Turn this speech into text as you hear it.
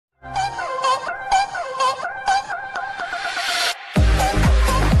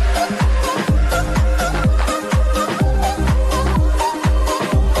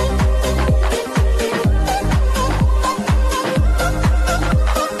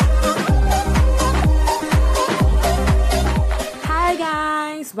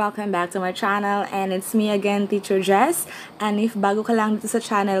welcome back to my channel, and it's me again, Teacher Jess. And if bago ka lang dito sa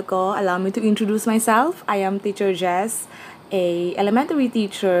channel ko, allow me to introduce myself. I am Teacher Jess, a elementary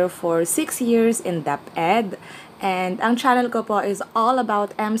teacher for 6 years in DepEd. And ang channel ko po is all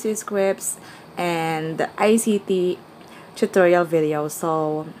about Emcee scripts and ICT tutorial videos.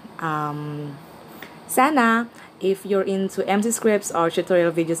 So, sana, if you're into Emcee scripts or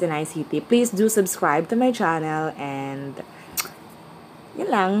tutorial videos in ICT, please do subscribe to my channel and yun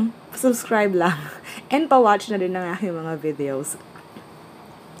lang, subscribe lang. And pa-watch na din ng aking mga videos.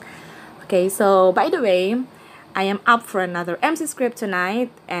 Okay, so by the way, I am up for another Emcee script tonight.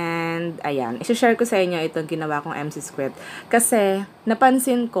 And ayan, isi-share ko sa inyo itong ginawa kong Emcee script. Kasi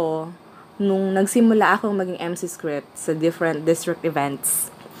napansin ko, nung nagsimula akong maging Emcee script sa different district events,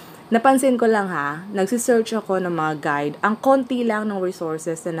 napansin ko lang nagsisearch ako ng mga guide. Ang konti lang ng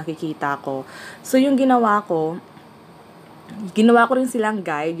resources na nakikita ko. So yung ginawa ko rin silang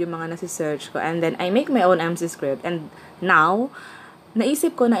guide, yung mga nasi-search ko. And then, I make my own Emcee script. And now,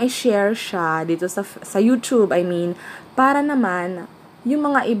 naisip ko na i-share siya dito sa YouTube. I mean, para naman,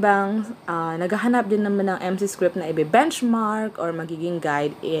 yung mga ibang naghahanap din naman ng Emcee script na i-benchmark or magiging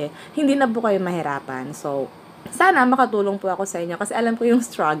guide, hindi na po kayo mahirapan. So, sana makatulong po ako sa inyo kasi alam ko yung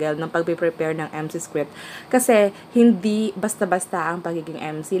struggle ng pag-prepare ng Emcee script. Kasi, hindi basta-basta ang pagiging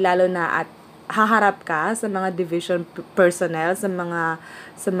Emcee, lalo na at haharap ka sa mga division personnel, sa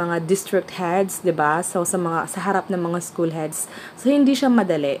mga district heads, 'di ba? So sa harap ng mga school heads. So hindi siya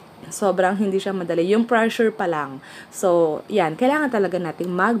madali. Sobrang hindi siya madali. Yung pressure pa lang. So, yan, kailangan talaga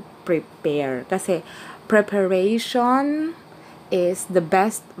nating mag-prepare kasi preparation is the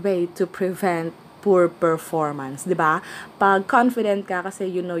best way to prevent poor performance, 'di ba? Pag confident ka kasi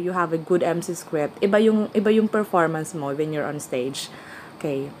you know you have a good Emcee script, iba yung performance mo when you're on stage.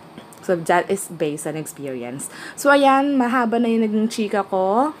 Okay. So, that is based on experience. So, ayan, mahaba na yung naging chika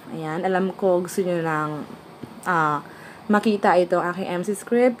ko. Ayan, alam ko gusto nyo lang makita ito aking Emcee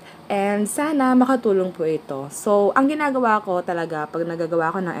script. And sana makatulong po ito. So, ang ginagawa ko talaga, pag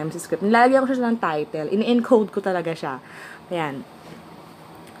nagagawa ko ng Emcee script, nilalagyan ko siya ng title. Ini-encode ko talaga siya. Ayan.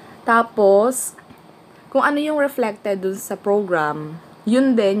 Tapos, kung ano yung reflected dun sa program,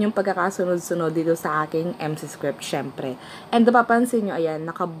 yun din yung pagkakasunod-sunod dito sa aking Emcee script, syempre. And napapansin nyo, ayan,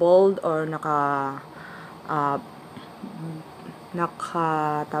 naka-bold or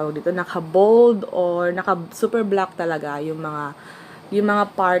naka-bold or naka-super black talaga yung mga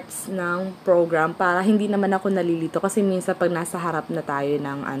parts ng program para hindi naman ako nalilito. Kasi minsan pag nasa harap na tayo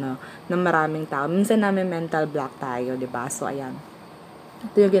ng maraming tao, minsan namin mental block tayo, 'di ba? So, ayan.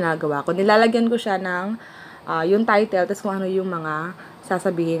 Ito yung ginagawa ko. Nilalagyan ko siya ng yung title, tapos kung ano yung mga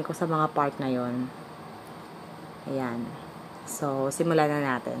sasabihin ko sa mga part na yon. Ayan. So, simulan na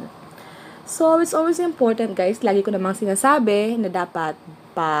natin. So, it's always important, guys. Lagi ko namang sinasabi na dapat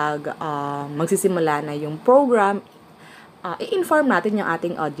pag magsisimula na yung program, i-inform natin yung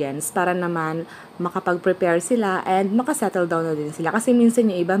ating audience para naman makapag-prepare sila and makasettle down na din sila. Kasi minsan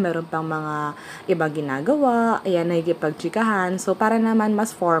yung iba, meron pang mga ibang ginagawa, ayan, nagkipagchikahan. So, para naman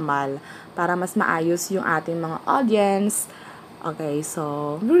mas formal, para mas maayos yung ating mga audience. Okay,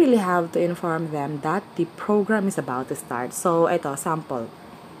 so, we really have to inform them that the program is about to start. So, ito, sample.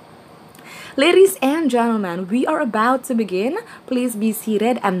 Ladies and gentlemen, we are about to begin. Please be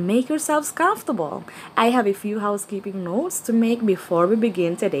seated and make yourselves comfortable. I have a few housekeeping notes to make before we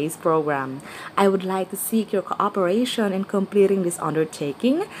begin today's program. I would like to seek your cooperation in completing this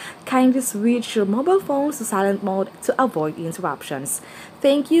undertaking. Kindly switch your mobile phones to silent mode to avoid interruptions.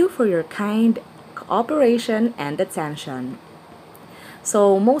 Thank you for your kind cooperation and attention.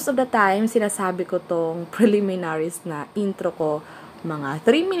 So, most of the time, sinasabi ko tong preliminaries na intro ko mga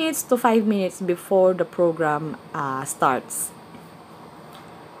 3 minutes to 5 minutes before the program starts.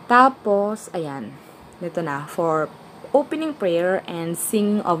 Tapos, ayan, dito na, for opening prayer and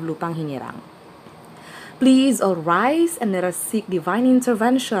singing of Lupang Hinirang. Please all rise and let us seek divine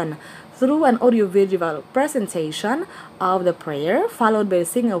intervention through an audiovisual presentation of the prayer, followed by the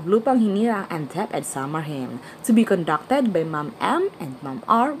singing of Lupang Hinirang and DepEd Summer Hymn, to be conducted by Ma'am M and Ma'am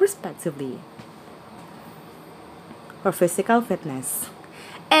R, respectively. For physical fitness.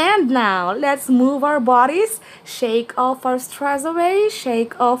 And now, let's move our bodies, shake off our stress away,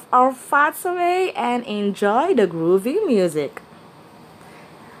 shake off our fats away, and enjoy the groovy music.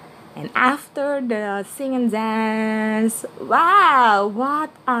 And after the sing and dance, wow,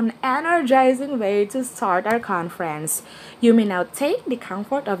 what an energizing way to start our conference. You may now take the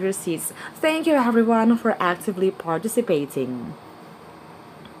comfort of your seats. Thank you everyone for actively participating.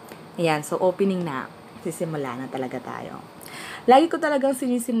 Ayan, so opening na. Sisimula na talaga tayo. Lagi ko talagang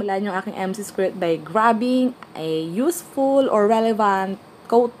sinisimulan yung aking Emcee script by grabbing a useful or relevant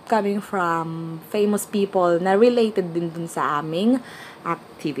quote coming from famous people na related din dun sa aming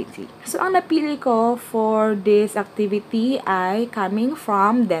activity. So, ang napili ko for this activity ay coming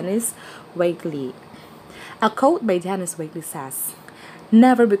from Dennis Wakely. A quote by Dennis Wakely says,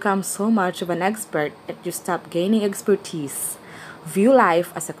 "Never become so much of an expert that you stop gaining expertise. View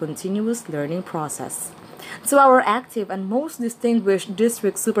life as a continuous learning process." To our active and most distinguished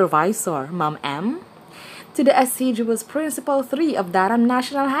district supervisor, Ma'am M. To the assiduous Principal 3 of Daram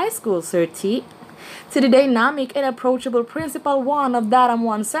National High School, Sir T. To the dynamic and approachable Principal 1 of Daram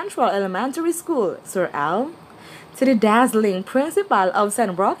 1 Central Elementary School, Sir L. To the dazzling Principal of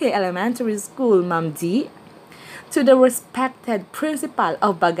San Roque Elementary School, Ma'am D. To the respected Principal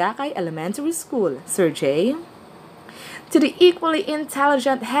of Bagakay Elementary School, Sir J. To the equally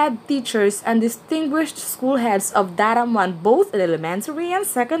intelligent head teachers and distinguished school heads of Daram 1, both in elementary and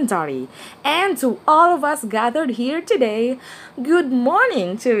secondary, and to all of us gathered here today, good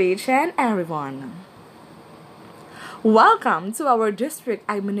morning to each and everyone. Welcome to our District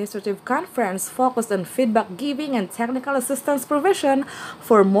Administrative Conference focused on feedback giving and technical assistance provision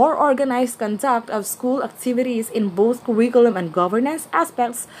for more organized conduct of school activities in both curriculum and governance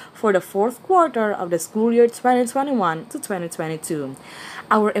aspects for the fourth quarter of the school year 2021 to 2022.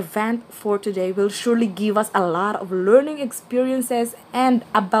 Our event for today will surely give us a lot of learning experiences and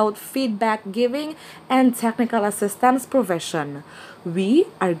about feedback giving and technical assistance provision. We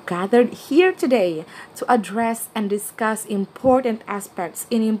are gathered here today to address and discuss important aspects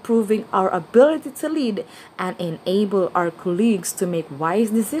in improving our ability to lead and enable our colleagues to make wise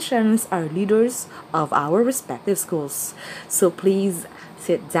decisions as leaders of our respective schools. So please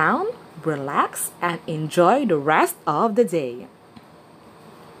sit down, relax, and enjoy the rest of the day.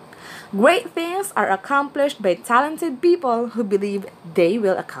 Great things are accomplished by talented people who believe they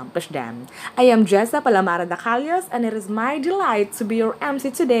will accomplish them. I am Jess and it is my delight to be your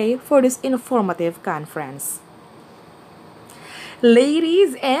MC today for this informative conference.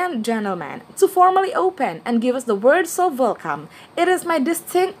 Ladies and gentlemen, to formally open and give us the words of welcome, it is my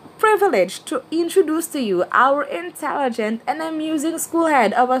distinct privilege to introduce to you our intelligent and amusing school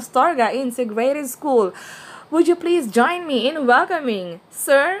head of Astorga Integrated School. Would you please join me in welcoming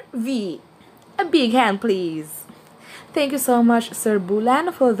Sir V? A big hand, please. Thank you so much, Sir Bulan,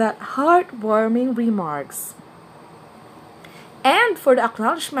 for that heartwarming remarks. And for the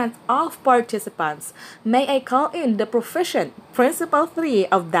acknowledgement of participants, may I call in the proficient Principal 3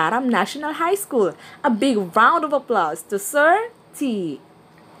 of Daram National High School. A big round of applause to Sir T.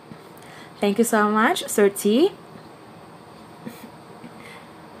 Thank you so much, Sir T.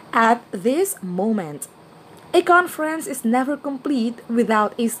 At this moment, a conference is never complete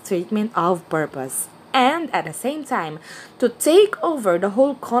without a statement of purpose. And at the same time, to take over the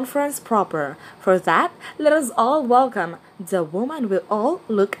whole conference proper. For that, let us all welcome the woman we all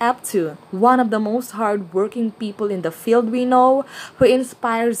look up to, one of the most hardworking people in the field we know, who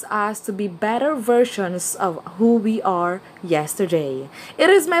inspires us to be better versions of who we are yesterday.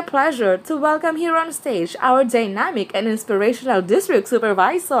 It is my pleasure to welcome here on stage our dynamic and inspirational district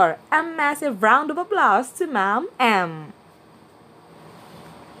supervisor. A massive round of applause to Ma'am M.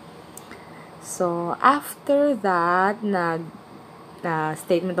 So, after that,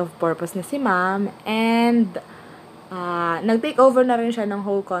 statement of purpose ni si Ma'am, and nag-take over na rin siya ng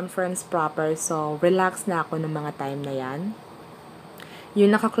whole conference proper. So, relax na ako ng mga time na yan.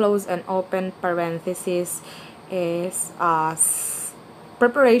 Yung naka-close and open parenthesis is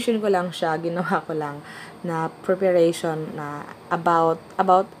preparation ko lang siya. Ginawa ko lang na preparation na about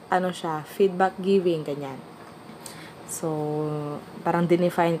ano siya, feedback giving, ganyan. So, parang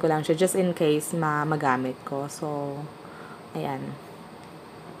dinefine ko lang siya just in case magamit ko. So, ayan.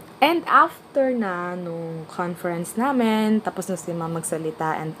 And after na nung conference namin, tapos na si Ma'am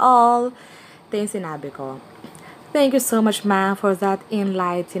magsalita and all, ito yung sinabi ko. Thank you so much, Ma'am, for that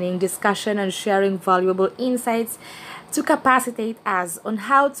enlightening discussion and sharing valuable insights to capacitate us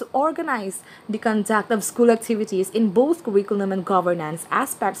on how to organize the conduct of school activities in both curriculum and governance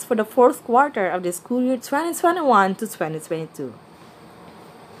aspects for the fourth quarter of the school year 2021 to 2022.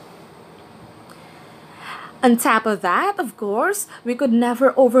 On top of that, of course, we could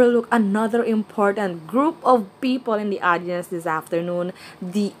never overlook another important group of people in the audience this afternoon,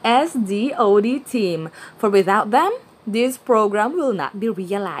 the SDOD team. For without them, this program will not be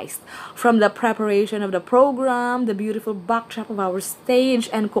realized. From the preparation of the program, the beautiful backdrop of our stage,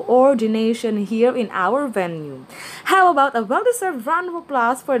 and coordination here in our venue. How about a well-deserved round of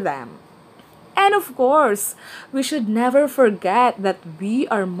applause for them? And of course, we should never forget that we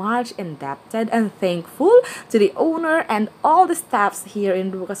are much indebted and thankful to the owner and all the staffs here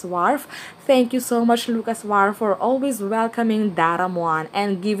in Lucas Wharf. Thank you so much, Lucas Wharf, for always welcoming Daramwan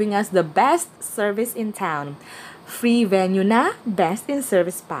and giving us the best service in town. Free venue na, best in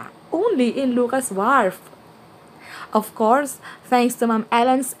service pa. Only in Lucas Wharf. Of course, thanks to Ma'am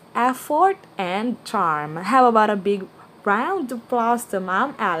Ellen's effort and charm. How about a big round of applause to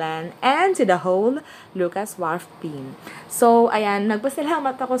Ma'am Ellen and to the whole Lucas Wharf team. So, ayan,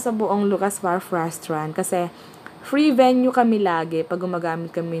 nagpasalamat ako sa buong Lucas Wharf restaurant kasi free venue kami lagi pag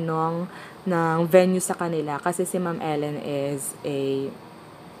gumagamit kami ng venue sa kanila kasi si Ma'am Ellen is a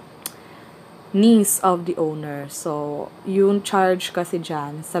niece of the owner. So, yung charge kasi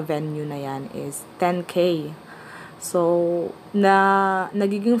dyan sa venue na yan is 10K. So,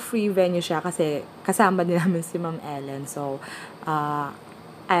 nagiging free venue siya kasi kasama din namin si Ma'am Ellen. So,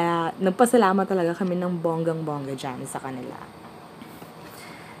 nagpasalamat talaga kami ng bonggang-bongga dyan sa kanila.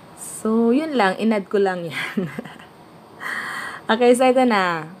 So, yun lang. Inad ko lang yan. Okay, so ito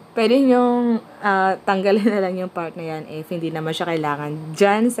na. Pwede nyong tanggalin na lang yung part na yan if hindi naman siya kailangan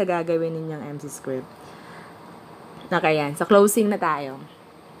dyan sa gagawin ninyong MC script. Okay, yan. So, closing na tayo.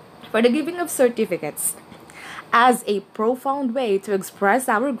 For the giving of certificates, as a profound way to express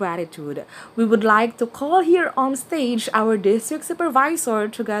our gratitude, we would like to call here on stage our district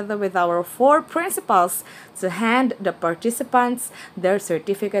supervisor together with our 4 principals to hand the participants their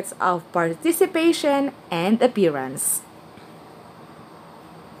certificates of participation and appearance.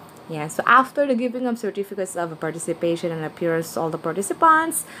 Yeah, so after the giving of certificates of participation and appearance to all the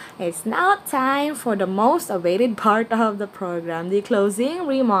participants, it's now time for the most awaited part of the program, the closing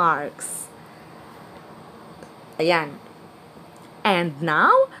remarks. Ayan. And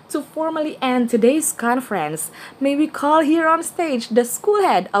now, to formally end today's conference, may we call here on stage the school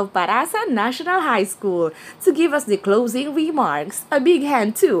head of Parasan National High School to give us the closing remarks. A big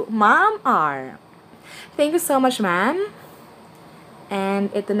hand to Ma'am R. Thank you so much, ma'am.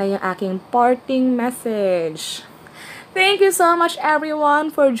 And ito na yung aking parting message. Thank you so much,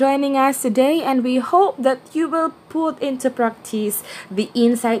 everyone, for joining us today, and we hope that you will put into practice the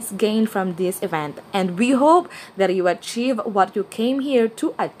insights gained from this event, and we hope that you achieve what you came here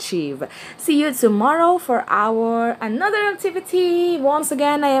to achieve. See you tomorrow for our another activity. Once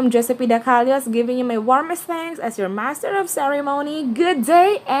again, I am Jess giving you my warmest thanks as your master of ceremony. Good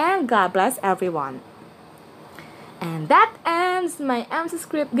day, and God bless everyone. And that ends my MC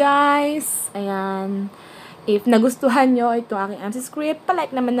script, guys. Ayan. If nagustuhan nyo itong aking MC script, palike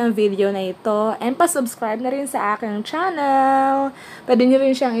naman ng video na ito and pa-subscribe na rin sa aking channel. Pwede nyo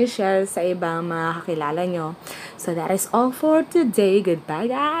rin siyang i-share sa ibang mga kakilala nyo. So that is all for today. Goodbye,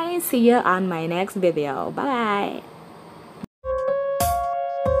 guys. See you on my next video. Bye!